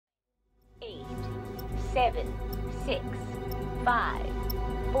7, 6, 5,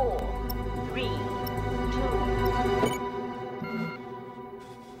 4, 3, 2.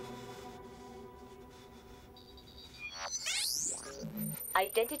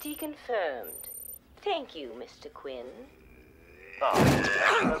 Identity confirmed. Thank you, Mr. Quinn.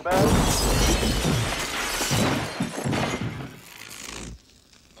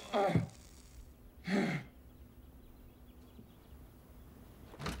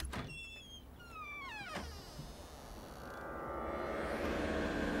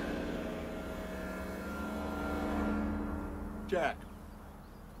 Jack,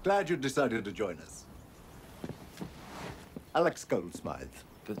 glad you decided to join us. Alex Goldsmith.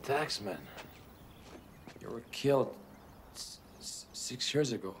 The taxman. You were killed 6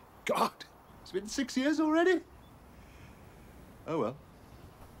 years ago. God, it's been 6 years already? Oh, well.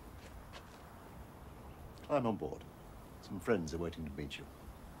 I'm on board. Some friends are waiting to meet you.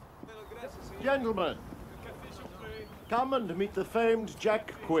 Gentlemen, come and meet the famed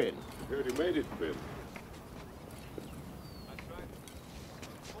Jack Quinn. You already made it, Quinn.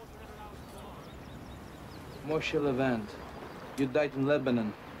 Moshe Levant. You died in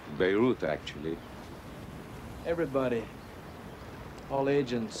Lebanon. Beirut, actually. Everybody. All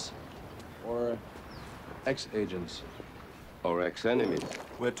agents. Or ex-agents. Or ex-enemies.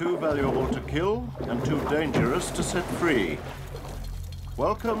 We're too valuable to kill and too dangerous to set free.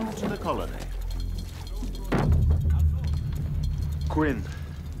 Welcome to the colony. Quinn.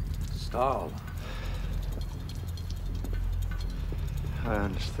 Stahl. I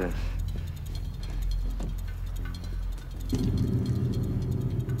understand.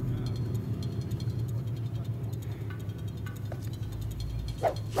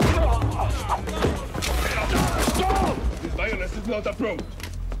 This violence is not approved.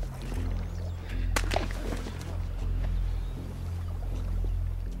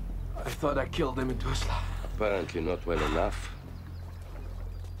 I thought I killed him in Tuzla. Apparently not well enough.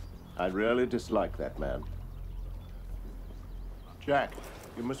 I really dislike that man. Jack,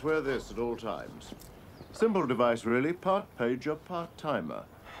 you must wear this at all times. Simple device, really. Part pager, part timer.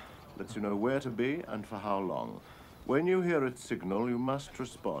 Lets you know where to be and for how long. When you hear its signal, you must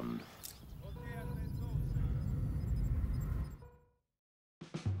respond.